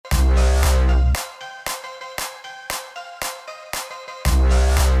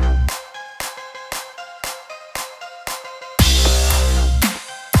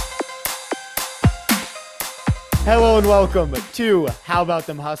Hello and welcome to How About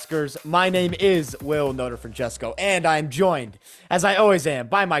Them Huskers. My name is Will Noter Francesco, and I'm joined, as I always am,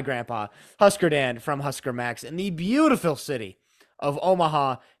 by my grandpa, Husker Dan from Husker Max, in the beautiful city of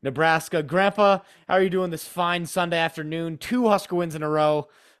Omaha, Nebraska. Grandpa, how are you doing this fine Sunday afternoon? 2 Husker wins in a row.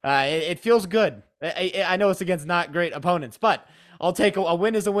 It feels good. I know it's against not great opponents, but I'll take a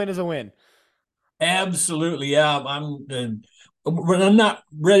win is a win is a win. Absolutely, yeah. When I'm not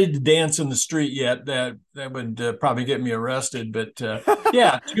ready to dance in the street yet. That would probably get me arrested. But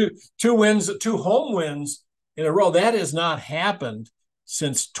yeah, two wins, 2 home wins in a row. That has not happened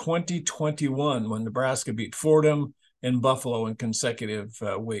since 2021 when Nebraska beat Fordham and Buffalo in consecutive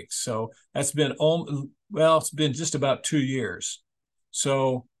weeks. So that's been it's been just about 2 years.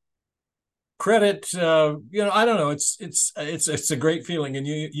 So credit, I don't know, it's a great feeling, and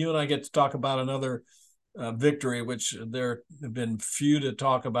you and I get to talk about another victory, which there have been few to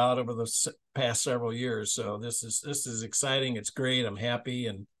talk about over the past several years. So this is exciting. It's great. I'm happy,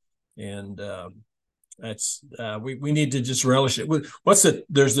 and that's we need to just relish it.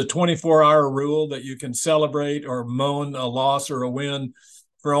 There's the 24-hour rule that you can celebrate or moan a loss or a win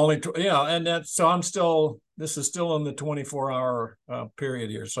for only and that's so I'm still this is still in the 24-hour period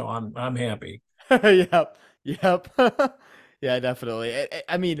here, so I'm happy. Yep. Yep. Yeah, definitely.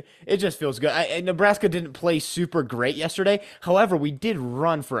 I mean, it just feels good. Nebraska didn't play super great yesterday. However, we did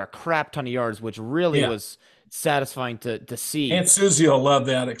run for a crap ton of yards, which really Yeah, was satisfying to see. Aunt Susie will love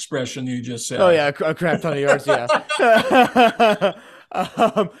that expression you just Oh said. yeah, a crap ton of yards. Yeah.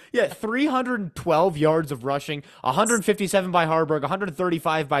 Yeah, 312 yards of rushing, 157 by Haarberg,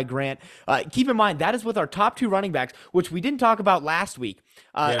 135 by Grant. Keep in mind that is with our top two running backs, which we didn't talk about last week.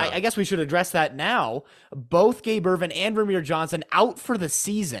 I Yeah. guess we should address that now. Both Gabe Ervin and Ramir Johnson out for the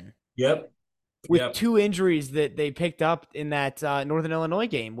season Yep. with Yep. 2 injuries that they picked up in that Northern Illinois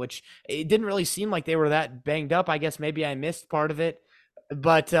game, which it didn't really seem like they were that banged up. I guess maybe I missed part of it,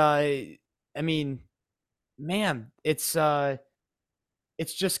 but I mean, man, it's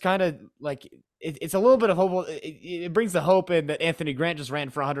just kind of like it's a little bit of hope. It brings the hope in that Anthony Grant just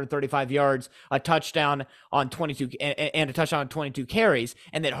ran for 135 yards, a touchdown on 22 and a touchdown on 22 carries,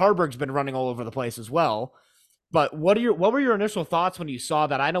 and that Haarberg's been running all over the place as well. But what were your initial thoughts when you saw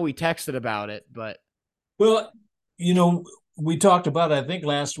that? I know we texted about it, but Well, you know, we talked about, I think,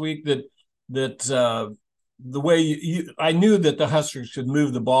 last week that the way I knew that the Huskers could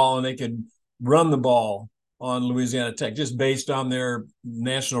move the ball and they could run the ball on Louisiana Tech just based on their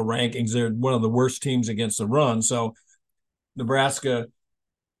national rankings. They're one of the worst teams against the run. So Nebraska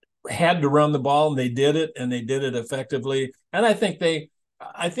had to run the ball, and they did it, and they did it effectively. And I think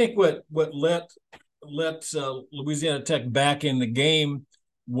what let Louisiana Tech back in the game,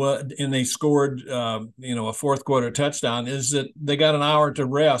 and they scored a fourth quarter touchdown, is that they got an hour to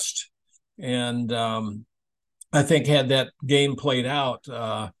rest, and I think had that game played out,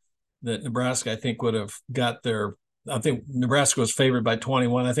 that Nebraska, I think, would have got their. I think Nebraska was favored by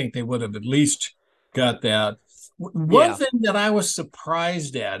 21. I think they would have at least got that. One yeah, thing that I was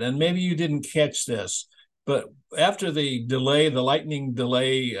surprised at, and maybe you didn't catch this, but after the delay, the lightning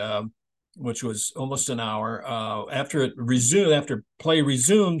delay, which was almost an hour, after play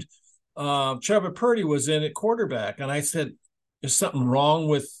resumed, Trevor Purdy was in at quarterback, and I said, "Is something wrong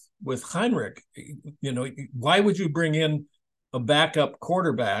with Heinrich? Why would you bring in a backup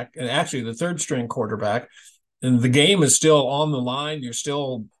quarterback, and actually the third string quarterback, and the game is still on the line? You're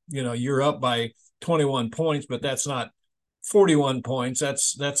still, you're up by 21 points, but that's not 41 points.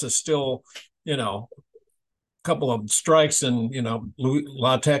 That's a still, couple of strikes, and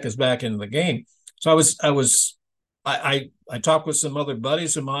La Tech is back into the game. So I talked with some other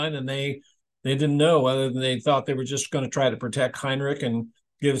buddies of mine, and they didn't know, other than they thought they were just going to try to protect Heinrich and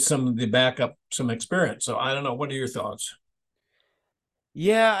give some of the backup some experience. So I don't know. What are your thoughts?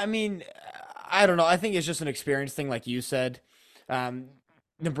 yeah. I mean, I don't know. I think it's just an experience thing, like you said. Um,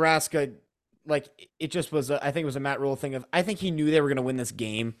 Nebraska, like it just was. I think it was a Matt Rule thing of. I think he knew they were going to win this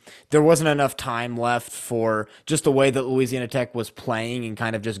game. There wasn't enough time left for just the way that Louisiana Tech was playing and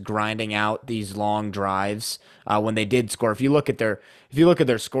kind of just grinding out these long drives when they did score. If you look at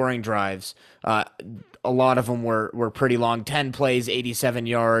their scoring drives, a lot of them were pretty long. 10 plays, 87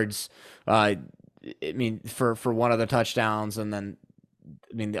 yards. I mean, for one of the touchdowns, and then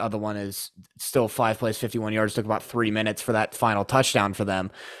I mean, the other one is still 5 plays, 51 yards. Took about 3 minutes for that final touchdown for them.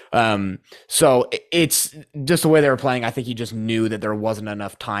 So it's just the way they were playing. I think he just knew that there wasn't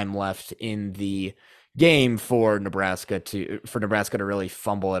enough time left in the game for Nebraska to really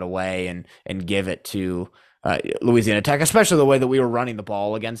fumble it away and give it to Louisiana Tech, especially the way that we were running the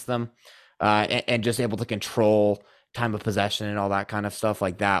ball against them, and just able to control time of possession and all that kind of stuff.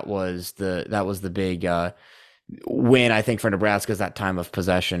 Like that was the big win, I think, for Nebraska is that time of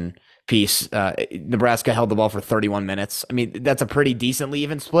possession piece. Nebraska held the ball for 31 minutes. I mean, that's a pretty decently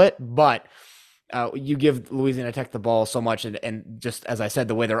even split, but you give Louisiana Tech the ball so much, and just as I said,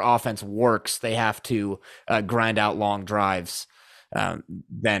 the way their offense works, they have to grind out long drives.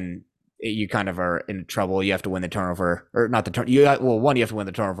 Then you kind of are in trouble. You have to win the turnover, or not the turn. One, you have to win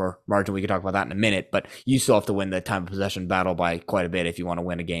the turnover margin. We can talk about that in a minute, but you still have to win the time of possession battle by quite a bit if you want to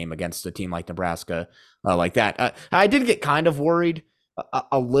win a game against a team like Nebraska, like that. I did get kind of worried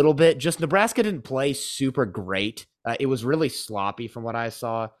a little bit. Just Nebraska didn't play super great. It was really sloppy from what I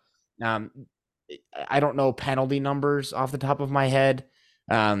saw. Um, I don't know penalty numbers off the top of my head.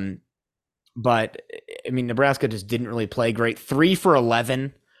 But I mean, Nebraska just didn't really play great. 3 for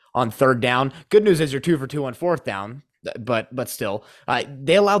 11 on third down. Good news is you're 2 for 2 on fourth down, but still,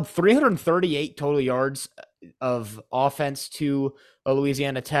 they allowed 338 total yards of offense to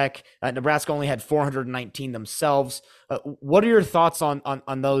Louisiana Tech. Nebraska only had 419 themselves. What are your thoughts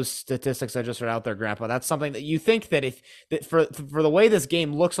on those statistics I just read out there, Grandpa? That's something that you think that if that for the way this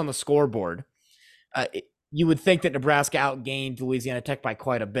game looks on the scoreboard, uh, you would think that Nebraska outgained Louisiana Tech by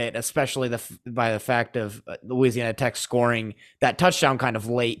quite a bit, especially by the fact of Louisiana Tech scoring that touchdown kind of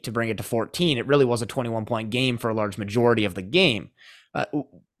late to bring it to 14. It really was a 21-point game for a large majority of the game. Uh,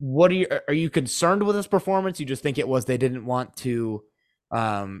 what are you concerned with this performance? You just think it was they didn't want to,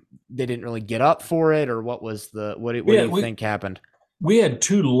 they didn't really get up for it, or what was what do Yeah, you think happened? we had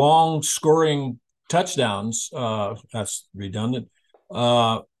two long scoring touchdowns. That's redundant.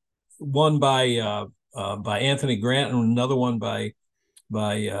 Uh, one by Anthony Grant and another one by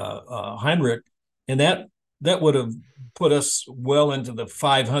Heinrich, and that would have put us well into the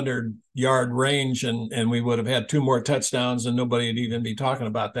 500-yard range, and we would have had two more touchdowns, and nobody would even be talking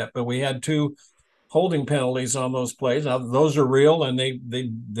about that. But we had two holding penalties on those plays. Now those are real, and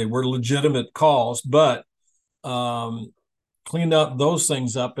they were legitimate calls, but um, cleaned up those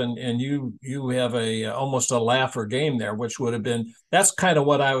things up, and you have a almost a laugher game there, which would have been that's kind of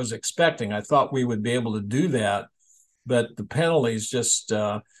what I was expecting. I thought we would be able to do that, but the penalties just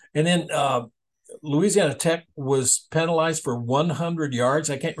and then Louisiana Tech was penalized for 100 yards.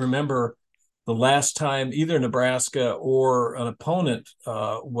 I can't remember the last time either Nebraska or an opponent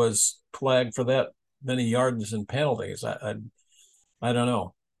was flagged for that many yards and penalties. I don't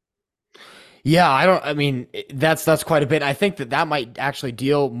know. Yeah, I don't. I mean, that's quite a bit. I think that might actually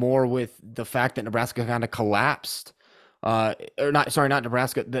deal more with the fact that Nebraska kind of collapsed, or not. Sorry, not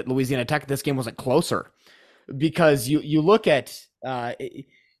Nebraska. That Louisiana Tech. This game wasn't closer because you look at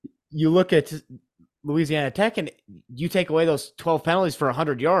Louisiana Tech and you take away those 12 penalties for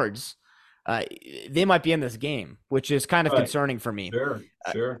 100 yards, they might be in this game, which is kind of Right. concerning for me. Sure.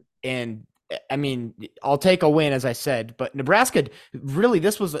 Sure. And I mean, I'll take a win, as I said, but Nebraska really,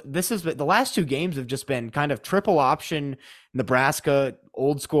 this is the last two games have just been kind of triple option Nebraska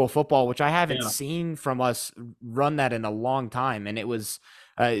old school football, which I haven't Yeah. seen from us run that in a long time. And it was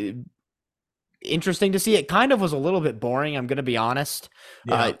uh, interesting to see. It kind of was a little bit boring. I'm going to be honest.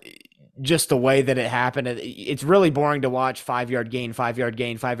 Uh, Yeah. just the way that it happened. It's really boring to watch 5 yard gain, 5 yard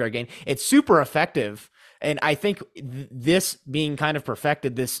gain, 5 yard gain. It's super effective. And I think this being kind of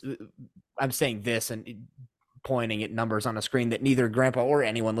perfected, I'm saying this and pointing at numbers on a screen that neither Grandpa or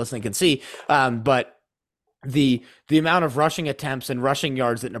anyone listening can see. But the amount of rushing attempts and rushing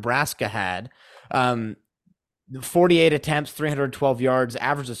yards that Nebraska had, 48 attempts, 312 yards,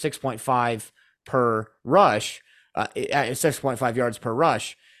 average of 6.5 per rush, 6.5 yards per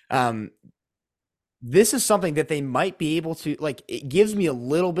rush. Um, this is something that they might be able to, like, it gives me a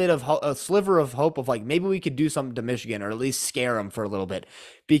little bit of a sliver of hope of like maybe we could do something to Michigan or at least scare them for a little bit,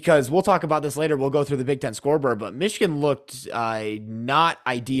 because we'll talk about this later. We'll go through the Big Ten scoreboard, but Michigan looked not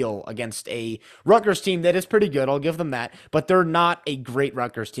ideal against a Rutgers team that is pretty good. I'll give them that, but they're not a great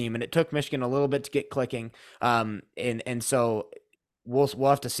Rutgers team, and it took Michigan a little bit to get clicking. And so we'll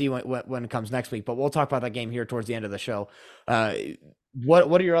have to see when it comes next week, but we'll talk about that game here towards the end of the show. Uh,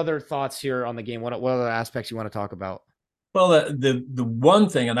 what are your other thoughts here on the game? What other aspects you want to talk about? Well, the one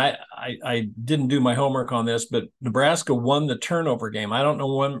thing, and I didn't do my homework on this, but Nebraska won the turnover game. I don't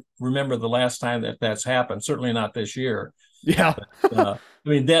know remember the last time that's happened. Certainly not this year. Yeah. I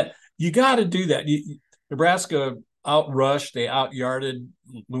mean that you got to do that. Nebraska outrushed, they outyarded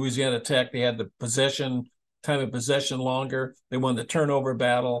Louisiana Tech. They had the time of possession longer. They won the turnover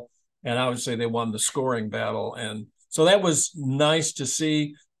battle, and obviously they won the scoring battle. And so that was nice to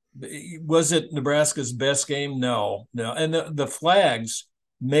see. Was it Nebraska's best game? No, no. And the flags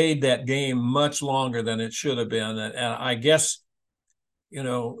made that game much longer than it should have been. And I guess,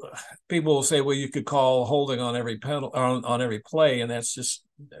 people will say, well, you could call holding on every penalty on every play, and that's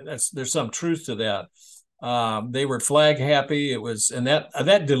there's some truth to that. They were flag happy. It was, and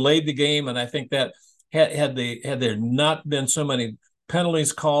that delayed the game. And I think that had there not been so many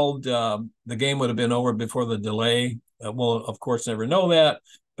penalties called, the game would have been over before the delay. We'll of course never know that,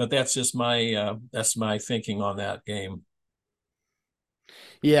 but that's my thinking on that game.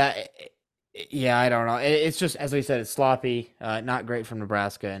 Yeah, yeah, I don't know. It's just as we said, it's sloppy, not great from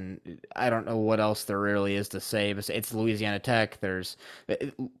Nebraska, and I don't know what else there really is to say. But it's Louisiana Tech.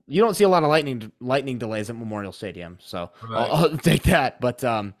 You don't see a lot of lightning delays at Memorial Stadium, so Right. I'll take that. But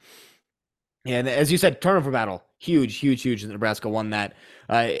yeah, and as you said, turnover battle, huge, huge, huge. Nebraska won that.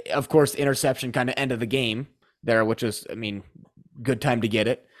 Of course, the interception kind of ended the game there, which was, I mean, good time to get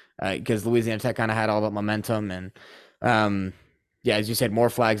it because Louisiana Tech kind of had all that momentum and, yeah, as you said, more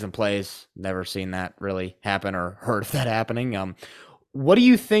flags and plays. Never seen that really happen or heard of that happening. What do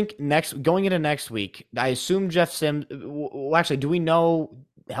you think next going into next week? I assume Jeff Sims. Well, actually, do we know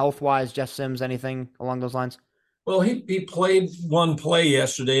health wise Jeff Sims anything along those lines? Well, he played one play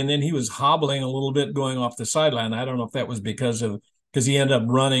yesterday, and then he was hobbling a little bit going off the sideline. I don't know if that was because he ended up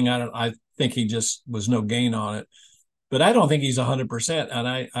running. I think he just was no gain on it, but I don't think he's 100%. And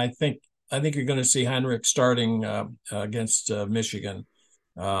I think you're going to see Heinrich starting against Michigan.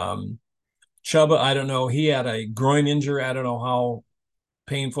 Um, Chuba, I don't know. He had a groin injury. I don't know how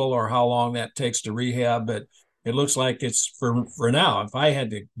painful or how long that takes to rehab, but it looks like it's for now. If I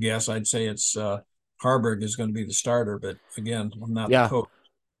had to guess, I'd say it's Haarberg is going to be the starter. But again, I'm not the Yeah. coach.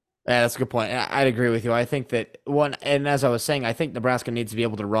 Yeah, that's a good point. I'd agree with you. I think that one, and as I was saying, I think Nebraska needs to be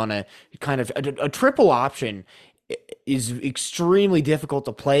able to run a kind of a triple option is extremely difficult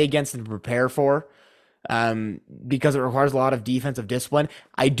to play against and prepare for because it requires a lot of defensive discipline.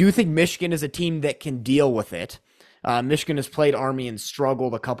 I do think Michigan is a team that can deal with it. Michigan has played Army and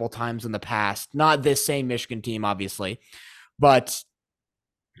struggled a couple times in the past. Not this same Michigan team, obviously, but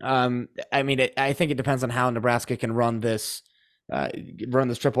I mean, I think it depends on how Nebraska can uh, run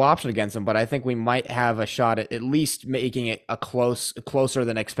this triple option against them. But I think we might have a shot at least making it closer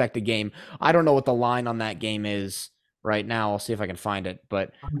than expected game. I don't know what the line on that game is right now. I'll see if I can find it.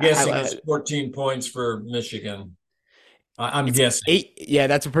 But I'm guessing I it's 14 points for Michigan. I'm it's guessing. eight. Yeah,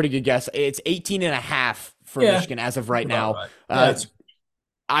 that's a pretty good guess. It's 18 and a half for Yeah, Michigan as of that's right about now. right. Uh, That's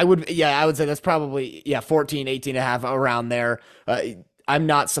I would say that's probably, yeah, 14, 18 and a half around there. I'm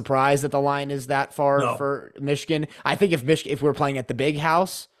not surprised that the line is that far no. for Michigan. I think if we were playing at the big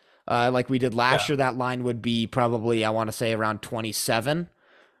house, like we did last Yeah. year, that line would be probably, I want to say around 27.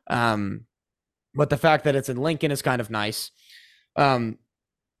 Um, but the fact that it's in Lincoln is kind of nice. Um,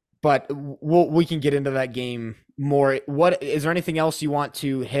 but we can get into that game more. What is there anything else you want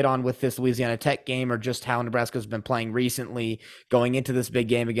to hit on with this Louisiana Tech game, or just how Nebraska's been playing recently, going into this big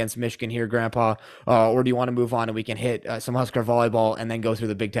game against Michigan here, Grandpa? Or do you want to move on and we can hit some Husker volleyball and then go through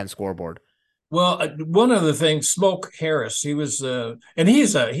the Big Ten scoreboard? Well, one other thing, Smoke Harris, he was, and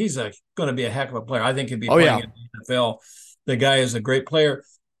he's going to be a heck of a player. I think he'd be Oh playing yeah, in the NFL. The guy is a great player.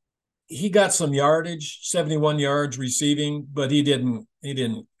 He got some yardage, 71 yards receiving, but he didn't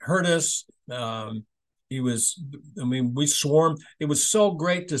hurt us. He was, I mean, we swarmed. It was so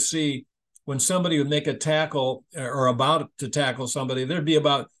great to see when somebody would make a tackle or about to tackle somebody. There'd be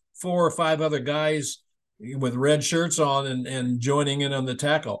about four or five other guys with red shirts on and joining in on the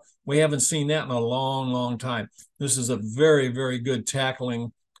tackle. We haven't seen that in a long, long time. This is a very, very good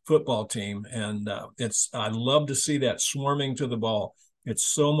tackling football team, and I love to see that swarming to the ball. It's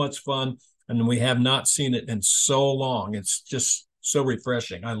so much fun, and we have not seen it in so long. It's just so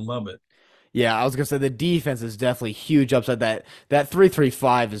refreshing. I love it. yeah. I was gonna say the defense is definitely huge upside. That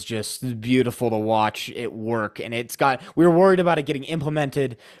 3-3-5 is just beautiful to watch it work, and it's got. We were worried about it getting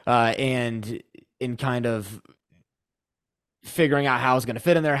implemented, and in kind of figuring out how it's going to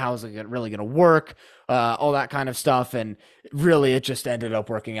fit in there, how is it really going to work, all that kind of stuff. And really, it just ended up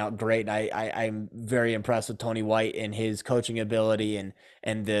working out great. And I'm very impressed with Tony White and his coaching ability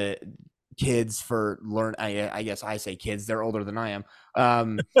and the kids for learn. I guess I say kids; they're older than I am.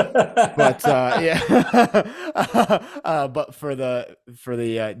 But yeah, but for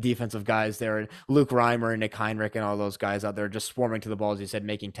the defensive guys there, Luke Reimer and Nick Heinrich and all those guys out there just swarming to the ball, as you said,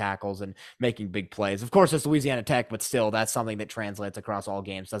 making tackles and making big plays. Of course, it's Louisiana Tech, but still, that's something that translates across all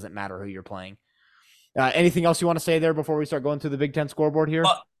games. Doesn't matter who you're playing. Anything else you want to say there before we start going through the Big Ten scoreboard here?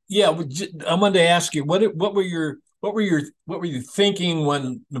 yeah, I wanted to ask you what were you thinking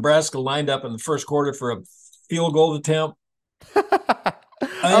when Nebraska lined up in the first quarter for a field goal attempt?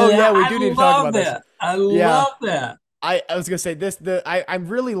 Oh yeah, we I do need to talk love about this. that. I Yeah, love that. I was gonna say this. I'm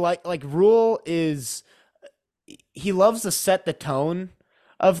really like Rule is he loves to set the tone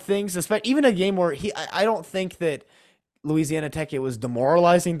of things, especially even a game where I don't think that Louisiana Tech it was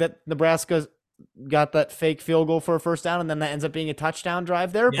demoralizing that Nebraska got that fake field goal for a first down, and then that ends up being a touchdown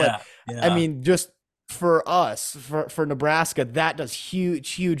drive there. But Yeah, I yeah, mean, just for us, for Nebraska, that does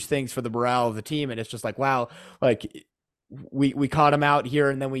huge things for the morale of the team, and it's just like, wow, like we caught him out here,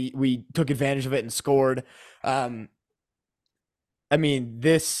 and then we took advantage of it and scored. Um, I mean,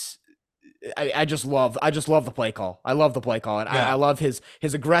 this I just love the play call. I love the play call, and I yeah. love his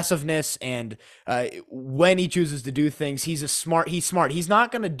aggressiveness and when he chooses to do things. He's smart. He's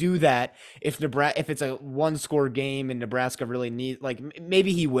not going to do that if it's a one score game and Nebraska really need like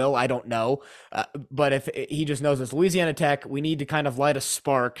maybe he will. I don't know, but if he just knows it's Louisiana Tech, we need to kind of light a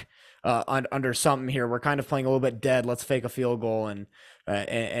spark under something here. We're kind of playing a little bit dead. Let's fake a field goal and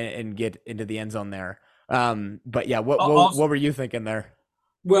get into the end zone there. But yeah, Also, what were you thinking there?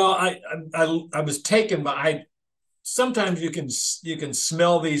 well, I was taken by I sometimes you can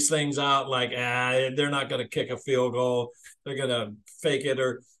smell these things out like they're not going to kick a field goal, they're going to fake it,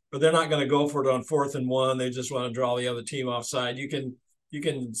 or they're not going to go for it on 4th and 1, they just want to draw the other team offside. You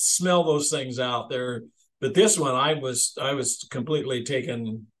can smell those things out there. But this one I was completely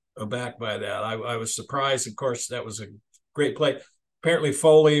taken aback by that. I was surprised. Of course, that was a great play. Apparently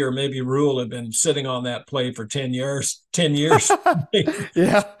Foley or maybe Rule had been sitting on that play for 10 years. They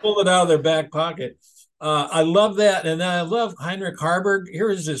Yeah. pulled it out of their back pocket. I love that, and I love Heinrich Haarberg. Here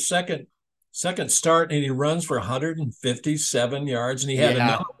is his second start, and he runs for 157 yards, and he had Yeah.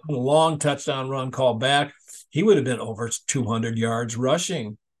 another long touchdown run called back. He would have been over 200 yards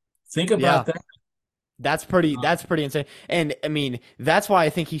rushing. Think Yeah. about that. That's pretty insane. And I mean, that's why I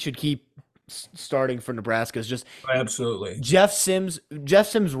think he should keep starting for Nebraska is just Absolutely. Jeff Sims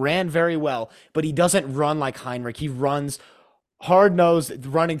ran very well, but he doesn't run like Heinrich. He runs hard nosed,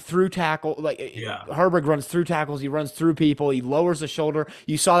 running through tackle. Like Yeah. Haarberg runs through tackles. He runs through people. He lowers the shoulder.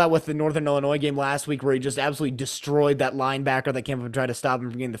 You saw that with the Northern Illinois game last week, where he just absolutely destroyed that linebacker that came up and tried to stop him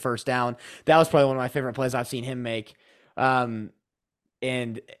from getting the first down. That was probably one of my favorite plays I've seen him make. Um,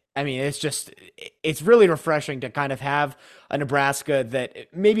 and I mean, it's really refreshing to kind of have a Nebraska that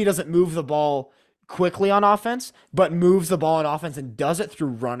maybe doesn't move the ball quickly on offense, but moves the ball on offense and does it through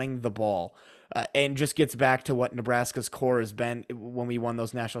running the ball. And just gets back to what Nebraska's core has been when we won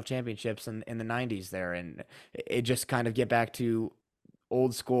those national championships in the 90s there. And it just kind of get back to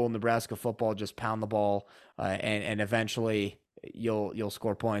old school Nebraska football, just pound the ball and eventually you'll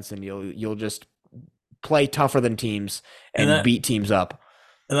score points and you'll just play tougher than teams And and that beat teams up.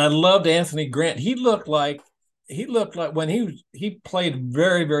 and I loved Anthony Grant. He looked like when he played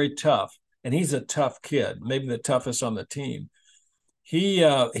very, very tough, and he's a tough kid, maybe the toughest on the team. He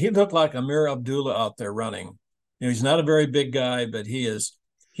looked like Amir Abdullah out there running. He's not a very big guy, but he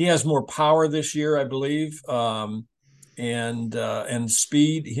has more power this year, I believe, and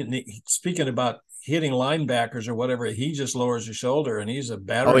speed. Speaking about hitting linebackers or whatever, he just lowers his shoulder, and he's a Oh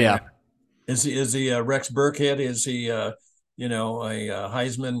battering ram. yeah. Is he Rex Burkhead? Is he a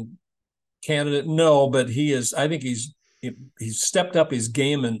Heisman candidate? No, but he is. I think he's stepped up his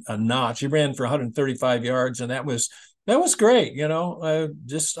game a notch. He ran for 135 yards, and that was great.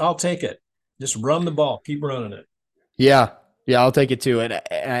 I'll take it. Just run the ball, keep running it. Yeah. Yeah, I'll take it too. And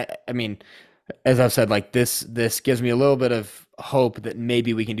I mean, as I've said, like this gives me a little bit of hope that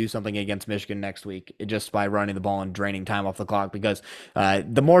maybe we can do something against Michigan next week just by running the ball and draining time off the clock because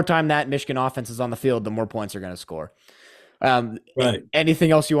the more time that Michigan offense is on the field, the more points they're going to score. Um, Right.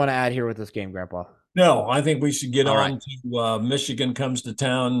 Anything else you want to add here with this game, Grandpa? No, I think we should get All right. on to Michigan comes to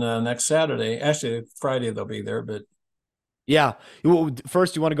town next Saturday. Actually, Friday they'll be there, but Yeah.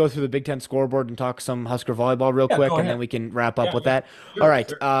 First, you want to go through the Big Ten scoreboard and talk some Husker volleyball real yeah, quick, go and then ahead. we can wrap up Yeah, with yeah, that. All sure, right.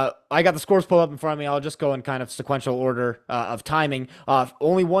 sure. I got the scores pulled up in front of me. I'll just go in kind of sequential order of timing.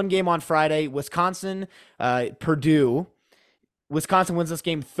 Only one game on Friday. Wisconsin, Purdue. Wisconsin wins this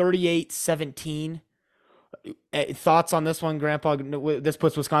game 38-17. Thoughts on this one, Grandpa? This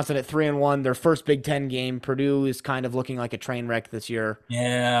puts Wisconsin at 3-1. Their first Big Ten game. Purdue is kind of looking like a train wreck this year.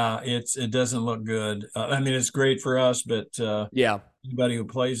 Yeah, it doesn't look good. I mean, it's great for us, but Yeah. anybody who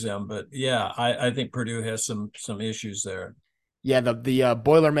plays them. But yeah, I think Purdue has some issues there. Yeah, the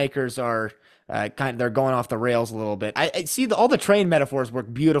Boilermakers are they're going off the rails a little bit. I see all the train metaphors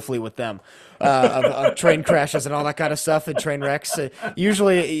work beautifully with them, of train crashes and all that kind of stuff and train wrecks.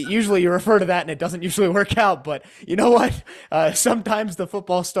 Usually you refer to that and it doesn't usually work out. But you know what? Sometimes the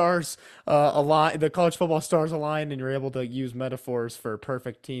football stars align, the college football stars align, and you're able to use metaphors for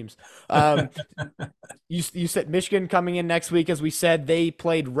perfect teams. Um, you said Michigan coming in next week. As we said, they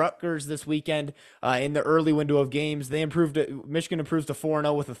played Rutgers this weekend in the early window of games. Michigan improves to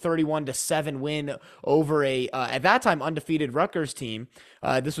 4-0 with a 31-7 win over a at that time undefeated Rutgers team.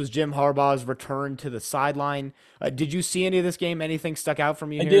 This was Jim Harbaugh's return to the sideline. Did you see any of this game? Anything stuck out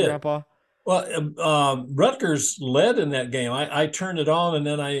from you I here, did. Grandpa? Well, Rutgers led in that game. I turned it on and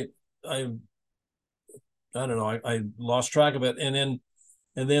then I don't know. I lost track of it, and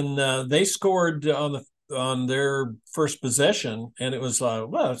then they scored on their first possession, and it was well,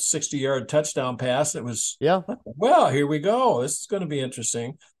 60-yard touchdown pass. It was Yeah. well, here we go. This is going to be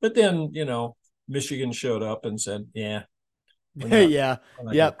interesting. But then Michigan showed up and said, "Yeah, we're not Yeah. we're not going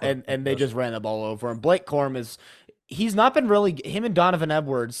to Yep. put up with And they this." just ran the ball over him. Blake Corum is he's not been really him and Donovan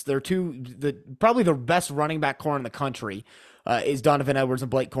Edwards, they're probably the best running back core in the country. Is Donovan Edwards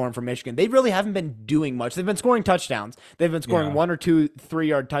and Blake Corum from Michigan. They really haven't been doing much. They've been scoring touchdowns. They've been scoring Yeah. one or two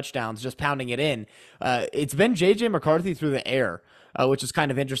 3-yard touchdowns, just pounding it in. It's been JJ McCarthy through the air, which is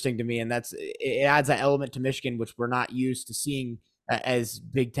kind of interesting to me. And it adds that element to Michigan, which we're not used to seeing as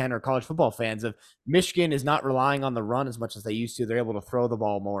Big Ten or college football fans. Of Michigan is not relying on the run as much as they used to. They're able to throw the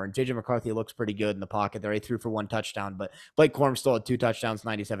ball more. And JJ McCarthy looks pretty good in the pocket there. He threw for one touchdown, but Blake Corum still had 2 touchdowns,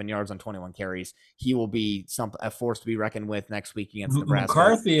 97 yards on 21 carries. He will be a force to be reckoned with next week against Nebraska.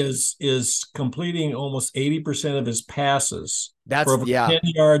 McCarthy is completing almost 80% of his passes for That's over yeah. 10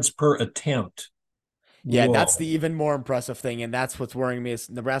 yards per attempt. Yeah, that's the Whoa. even more impressive thing, and that's what's worrying me is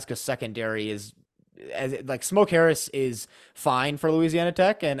Nebraska's secondary is like Smoke Harris is fine for Louisiana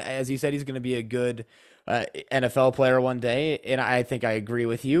Tech, and as you said, he's going to be a good NFL player one day, and I think I agree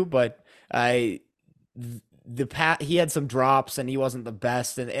with you. But I he had some drops, and he wasn't the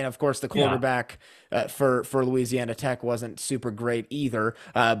best, and of course the Yeah. quarterback for Louisiana Tech wasn't super great either.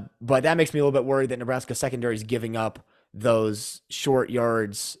 But that makes me a little bit worried that Nebraska secondary is giving up those short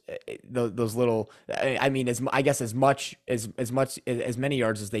yards, those little. I mean, I guess as many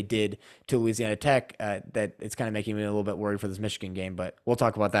yards as they did to Louisiana Tech. That it's kind of making me a little bit worried for this Michigan game, but we'll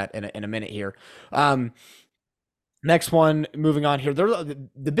talk about that in a minute here. Next one, moving on here.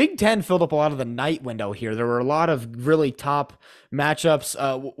 The Big Ten filled up a lot of the night window here. There were a lot of really top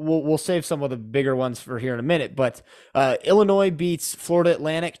matchups. We'll save some of the bigger ones for here in a minute. But Illinois beats Florida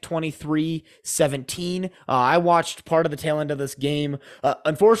Atlantic 23-17. I watched part of the tail end of this game.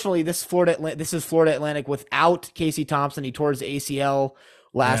 Unfortunately, this is Florida Atlantic without Casey Thompson. He tore his ACL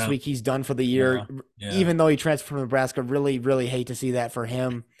last Yeah. week. He's done for the year, Yeah. Yeah. even though he transferred from Nebraska. Really, really hate to see that for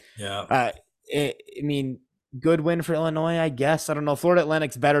him. Yeah. Uh, I mean, good win for Illinois, I guess. I don't know. Florida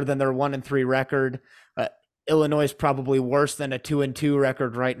Atlantic's better than their 1-3 record. Illinois is probably worse than a 2-2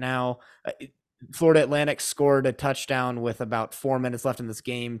 record right now. Florida Atlantic scored a touchdown with about 4 minutes left in this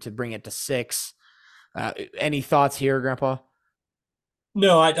game to bring it to 6. Any thoughts here, Grandpa?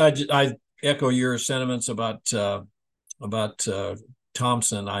 No, I echo your sentiments about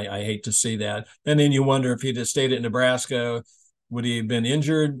Thompson. I hate to see that. And then you wonder if he'd have stayed at Nebraska, would he have been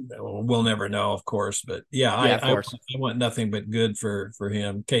injured? We'll never know, of course. But yeah, Yeah, of course. I want nothing but good for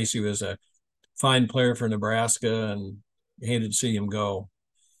him. Casey was a fine player for Nebraska, and hated to see him go.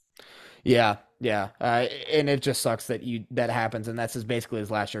 Yeah, yeah, and it just sucks that happens, and that's basically his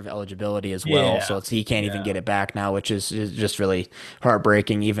last year of eligibility as well. So Yeah, he can't even yeah, get it back now, which is just really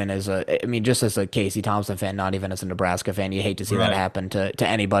heartbreaking. Even I mean, just as a Casey Thompson fan, not even as a Nebraska fan, you hate to see that right. happen to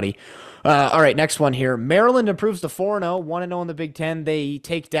anybody. All right, next one here. Maryland improves to 4-0, 1-0 in the Big Ten. They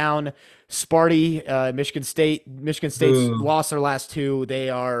take down Sparty, Michigan State. Michigan State's Boo. lost their last two. They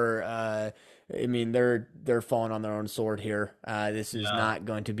are. I mean, they're falling on their own sword here. This is Yeah. not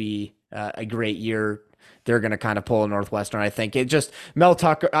going to be a great year. They're going to kind of pull a Northwestern. I think it just Mel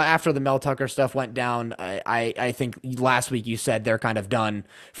Tucker after the Mel Tucker stuff went down. I think last week you said they're kind of done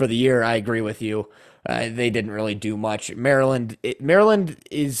for the year. I agree with you. They didn't really do much. Maryland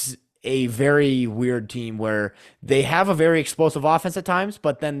is a very weird team where they have a very explosive offense at times,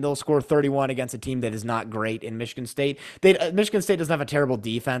 but then they'll score 31 against a team that is not great in Michigan State. Michigan State doesn't have a terrible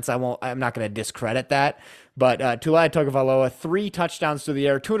defense. I'm not going to discredit that, but Tulai Tagovailoa 3 touchdowns through the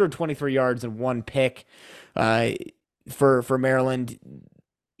air, 223 yards and 1 pick for Maryland.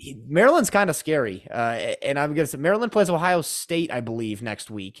 Maryland's kind of scary, and I'm gonna say Maryland plays Ohio State, I believe,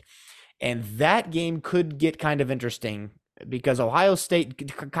 next week, and that game could get kind of interesting because Ohio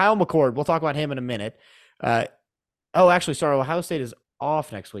State, Kyle McCord, we'll talk about him in a minute. Uh, actually, sorry, Ohio State is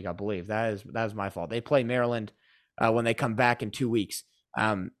off next week, I believe. That is my fault. They play Maryland when they come back in 2 weeks.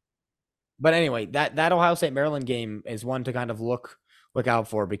 But anyway, that Ohio State Maryland game is one to kind of look out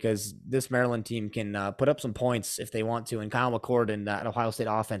for because this Maryland team can put up some points if they want to. And Kyle McCord and that Ohio State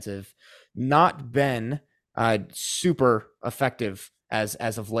offense have not been super effective as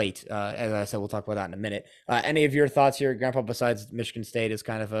of late. As I said, we'll talk about that in a minute. Any of your thoughts here, Grandpa? Besides Michigan State is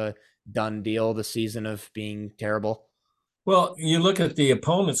kind of a done deal this season of being terrible. Well, you look at the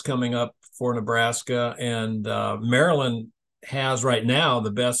opponents coming up for Nebraska, and Maryland has right now the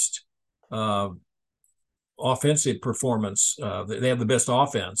best uh, offensive performance. They have the best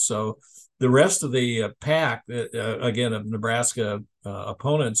offense. So the rest of the pack, again, of Nebraska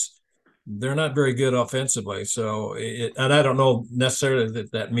opponents, they're not very good offensively. So, and I don't know necessarily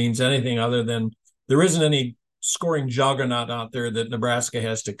that that means anything other than there isn't any scoring juggernaut out there that Nebraska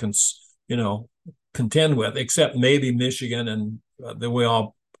has to, you know, contend with, except maybe Michigan, and then we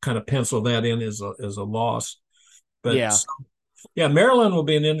all kind of pencil that in as a loss. But Yeah. yeah, Maryland will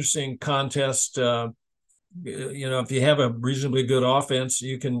be an interesting contest. If you have a reasonably good offense,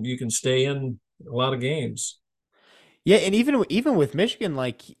 you can stay in a lot of games. Yeah, and even with Michigan,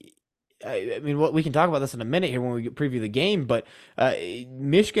 like I mean, what we can talk about this in a minute here when we preview the game, but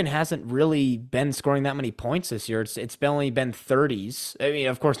Michigan hasn't really been scoring that many points this year. It's only been 30s. I mean,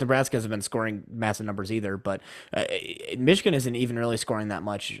 of course, Nebraska hasn't been scoring massive numbers either, but Michigan isn't even really scoring that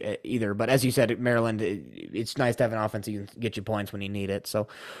much either. But as you said, Maryland, it's nice to have an offense that can get you points when you need it. So,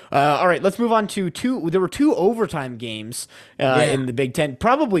 all right, let's move on to two. There were two overtime games Yeah. in the Big Ten.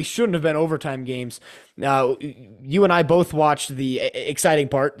 Probably shouldn't have been overtime games. Now, you and I both watched the exciting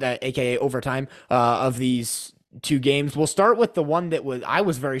part, that aka overtime, of these two games. We'll start with the one that I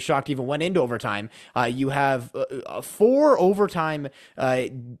was very shocked even went into overtime. You have a four overtime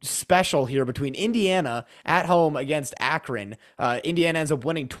special here between Indiana at home against Akron. Indiana ends up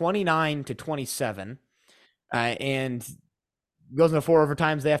winning 29-27, and goes into four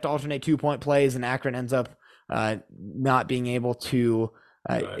overtimes. They have to alternate 2 point plays, and Akron ends up not being able to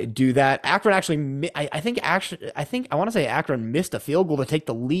Right. do that. Akron actually, I think I want to say Akron missed a field goal to take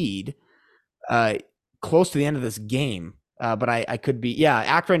the lead uh, close to the end of this game. But I could be, yeah.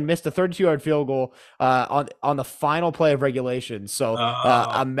 Akron missed a 32-yard field goal on the final play of regulation. So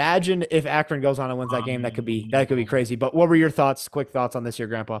Uh, imagine if Akron goes on and wins that game. That could be crazy. But what were your thoughts? Quick thoughts on this year,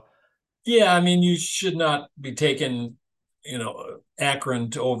 Grandpa? yeah, I mean, you should not be taking,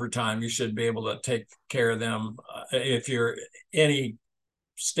 Akron to overtime. You should be able to take care of them if you're any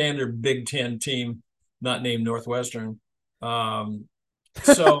standard Big Ten team, not named Northwestern. Um,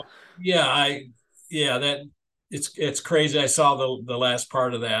 so yeah, that it's crazy. I saw the last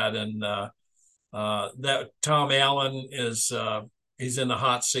part of that, and that Tom Allen is he's in the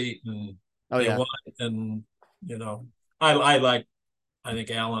hot seat, and Oh they yeah, won, and you know, I like. I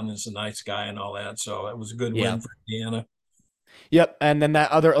think Allen is a nice guy and all that, so it was a good yeah. win for Indiana. Yep, and then that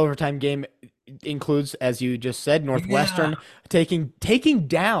other overtime game includes, as you just said, Yeah. Northwestern taking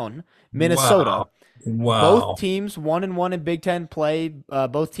down Minnesota. Wow. Both Wow. teams 1-1 in Big Ten play.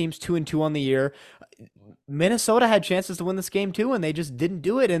 Both teams 2-2 on the year. Minnesota had chances to win this game too, and they just didn't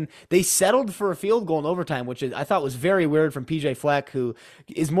do it. And they settled for a field goal in overtime, which I thought was very weird from PJ Fleck, who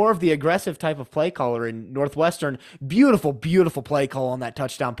is more of the aggressive type of play caller in Northwestern. Beautiful, beautiful play call on that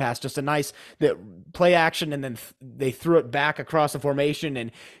touchdown pass. Just a nice play action, and then they threw it back across the formation.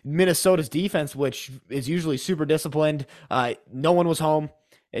 And Minnesota's defense, which is usually super disciplined, no one was home.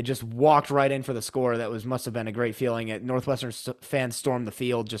 It just walked right in for the score. That must have been a great feeling. Northwestern fans stormed the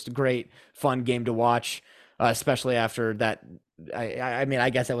field. Just a great, fun game to watch, especially after that. I mean, I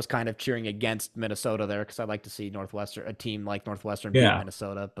guess I was kind of cheering against Minnesota there because I'd like to see a team like Northwestern beat Yeah.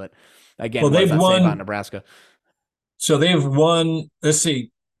 Minnesota. But again, Well, what does they've that say about won. Nebraska? So they've won. Let's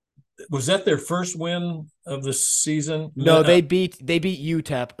see. Was that their first win of the season? No, they beat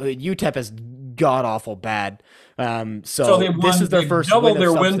UTEP. UTEP is god awful bad. So So they this won. is their They've first win doubled of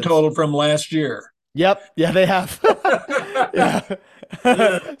their win substance. total from last year. Yep. Yeah, they have. Yeah.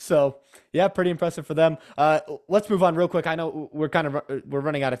 So yeah, pretty impressive for them. Let's move on real quick. I know we're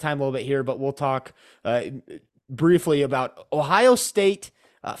running out of time a little bit here, but we'll talk briefly about Ohio State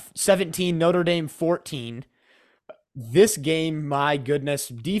 17, Notre Dame 14. This game, my goodness,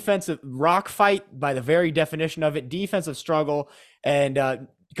 defensive rock fight by the very definition of it, defensive struggle, and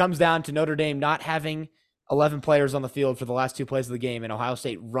comes down to Notre Dame not having 11 players on the field for the last two plays of the game, and Ohio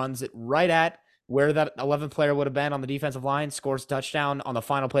State runs it right at where that 11th player would have been on the defensive line, scores a touchdown on the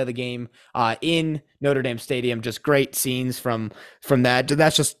final play of the game in Notre Dame Stadium. Just great scenes from that.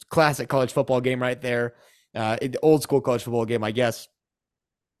 That's just classic college football game right there. Old school college football game, I guess,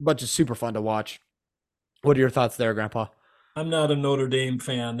 but just super fun to watch. What are your thoughts there, Grandpa? I'm not a Notre Dame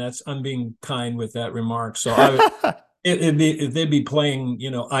fan. I'm being kind with that remark. So it'd be if they'd be playing,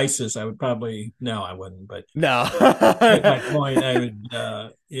 ISIS, I would probably no, I wouldn't. But No. make my point, I would.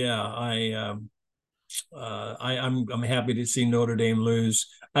 Yeah, I'm happy to see Notre Dame lose.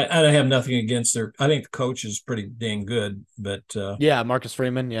 I have nothing against their. I think the coach is pretty dang good, but Yeah, Marcus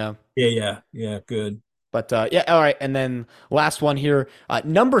Freeman. Yeah. yeah, good. But yeah, all right. And then last one here,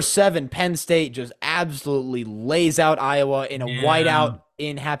 number 7, Penn State just absolutely lays out Iowa in a Yeah. whiteout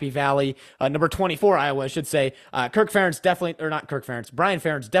in Happy Valley. Number 24, Iowa, I should say. Kirk Ferentz definitely, or not Kirk Ferentz, Brian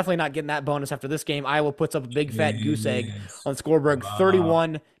Ferentz definitely not getting that bonus after this game. Iowa puts up a big fat goose egg Yes. on the scoreboard. Wow.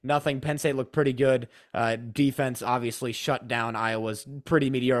 31 nothing. Penn State looked pretty good. Defense obviously shut down Iowa's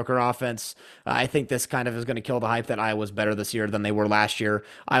pretty mediocre offense. I think this kind of is going to kill the hype that Iowa's better this year than they were last year.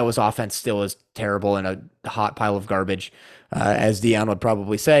 Iowa's offense still is terrible and a hot pile of garbage, as Dion would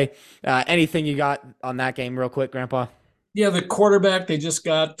probably say. Anything you got on that game, real quick, Grandpa? Yeah, the quarterback they just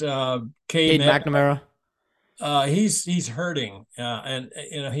got, Cade Cade Mack. McNamara. He's hurting, and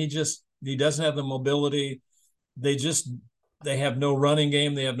he doesn't have the mobility. They just they have no running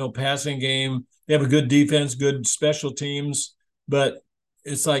game. They have no passing game. They have a good defense, good special teams, but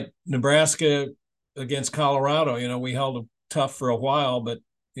it's like Nebraska against Colorado. We held them tough for a while, but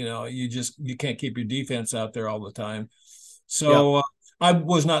you can't keep your defense out there all the time. Yep, So I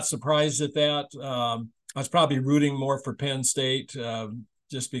was not surprised at that. I was probably rooting more for Penn State,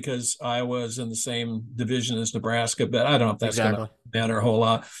 just because Iowa is in the same division as Nebraska, but I don't know if that's going to exactly. matter a whole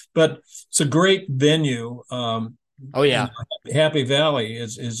lot. But it's a great venue. Oh And yeah, Happy Valley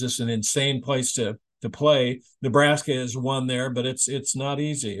is just an insane place to play. Nebraska has won there, but it's not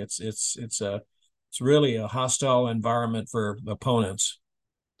easy. It's really a hostile environment for opponents.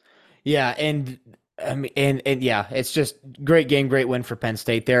 yeah, and I mean, and yeah, it's just great game, great win for Penn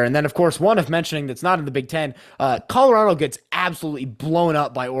State there. And then, of course, one of mentioning that's not in the Big Ten, Colorado gets absolutely blown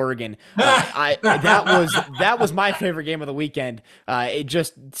up by Oregon. I that was my favorite game of the weekend. It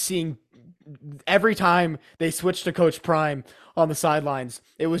just seeing every time they switched to Coach Prime on the sidelines,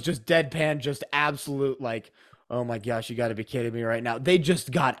 it was just deadpan, just absolute like, oh my gosh, you got to be kidding me right now. They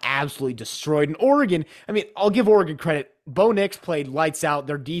just got absolutely destroyed. And Oregon, I mean, I'll give Oregon credit. Bo Nix played lights out.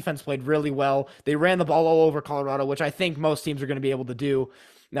 Their defense played really well. They ran the ball all over Colorado, which I think most teams are going to be able to do.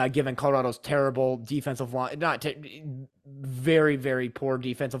 Now, given Colorado's terrible defensive line, very, very poor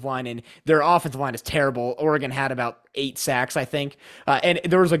defensive line, and their offensive line is terrible. Oregon had about 8 sacks, I think. And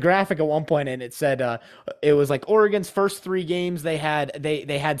there was a graphic at one point, and it said it was like Oregon's first 3 games they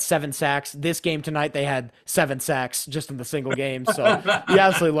had 7 sacks. This game tonight they had 7 sacks just in the single game. So you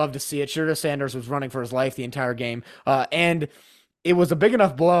absolutely love to see it. Shurda Sanders was running for his life the entire game, and it was a big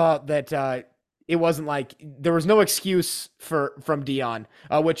enough blowout that it wasn't like there was no excuse from Dion,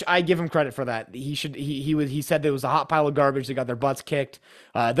 which I give him credit for that. He said there was a hot pile of garbage. They got their butts kicked.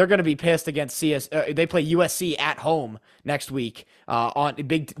 They're going to be pissed against CS. They play USC at home next week. On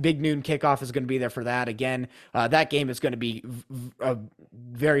big noon kickoff is going to be there for that again. That game is going to be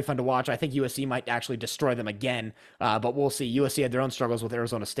very fun to watch. I think USC might actually destroy them again, but we'll see. USC had their own struggles with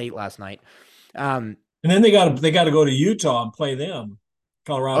Arizona State last night. Um, And then they got to go to Utah and play them. oh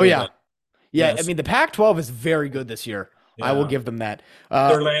Colorado yeah, does. yeah. I Yes. mean the Pac-12 is very good this year. I will Yeah. give them that.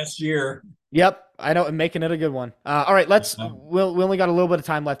 Their last year. Yep, I know, and making it a good one. All right, let's. Yeah. We only got a little bit of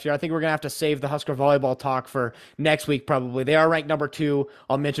time left here. I think we're gonna have to save the Husker volleyball talk for next week, probably. They are ranked number 2.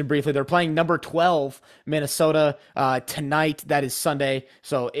 I'll mention briefly. They're playing number 12 Minnesota tonight. That is Sunday.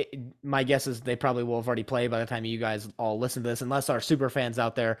 So my guess is they probably will have already played by the time you guys all listen to this, unless our super fans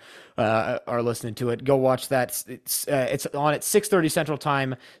out there are listening to it. Go watch that. It's on at 6:30 Central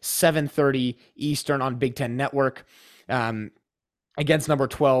Time, 7:30 Eastern on Big Ten Network. Against number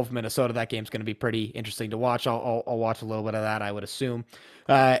 12 Minnesota. That game's going to be pretty interesting to watch. I'll watch a little bit of that, I would assume.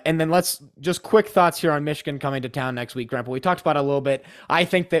 And then let's just quick thoughts here on Michigan coming to town next week, Grandpa. We talked about it a little bit. I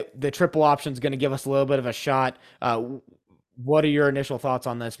think that the triple option is going to give us a little bit of a shot. What are your initial thoughts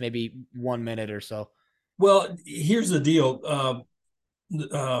on this? Maybe 1 minute or so. Well, here's the deal.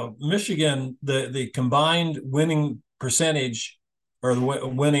 Michigan, the combined winning percentage or the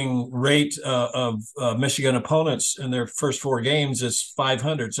winning rate of Michigan opponents in their first 4 games is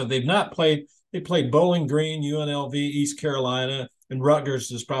 500. So they've not played. They played Bowling Green, UNLV, East Carolina, and Rutgers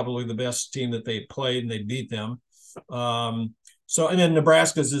is probably the best team that they played, and they beat them. And then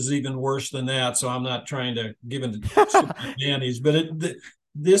Nebraska's is even worse than that. So I'm not trying to give it nannies, but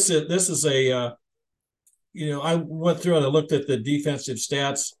this is a I went through and I looked at the defensive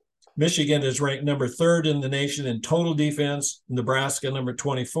stats. Michigan is ranked number 3rd in the nation in total defense. Nebraska number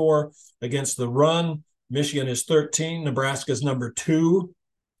 24 against the run. Michigan is 13. Nebraska is number 2.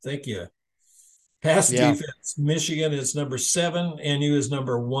 Thank you. Pass Yeah. defense. Michigan is number 7. NU is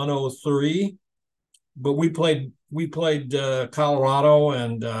number 103. But we played Colorado,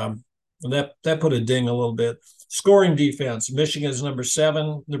 and that put a ding a little bit. Scoring defense. Michigan is number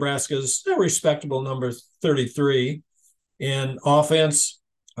 7. Nebraska is a respectable number 33. In offense,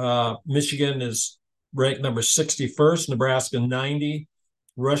 Michigan is ranked number 61st, Nebraska 90.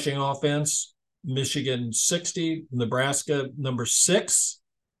 Rushing offense, Michigan 60, Nebraska number 6.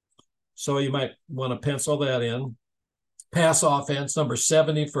 So you might want to pencil that in. Pass offense, number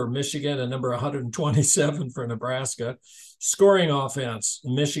 70 for Michigan and number 127 for Nebraska. Scoring offense,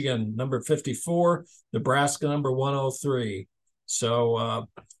 Michigan, number 54, Nebraska, number 103. So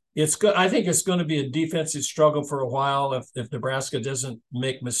it's good. I think it's going to be a defensive struggle for a while. If Nebraska doesn't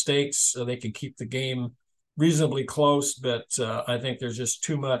make mistakes, so they can keep the game reasonably close. But I think there's just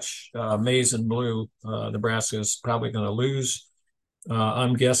too much maize and blue. Nebraska is probably going to lose.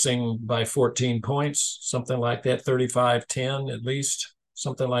 I'm guessing by 14 points, something like that, 35-10 at least,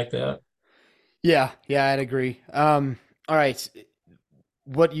 something like that. Yeah, yeah, I'd agree. All right.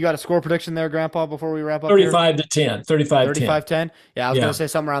 What you got a score prediction there, Grandpa, before we wrap up here? 35 to 10, 35-10. 35-10. Yeah, I was gonna Yeah. say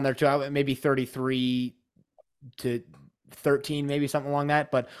something around there too. Maybe 33 to 13, maybe something along that.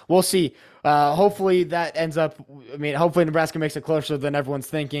 But we'll see. Hopefully that ends up. I mean, hopefully Nebraska makes it closer than everyone's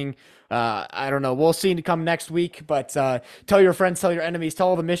thinking. I don't know. We'll see to come next week. But tell your friends, tell your enemies, tell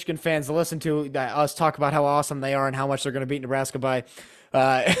all the Michigan fans to listen to us talk about how awesome they are and how much they're going to beat Nebraska by.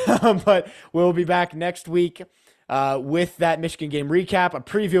 But we'll be back next week. With that Michigan game recap, a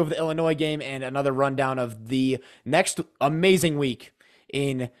preview of the Illinois game, and another rundown of the next amazing week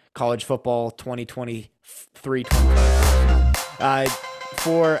in college football 2023-2024.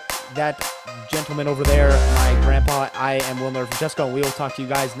 For that gentleman over there, my grandpa, I am Wilmer Francesco, and we will talk to you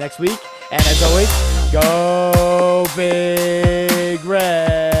guys next week. And as always, go Big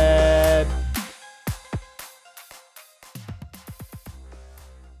Red.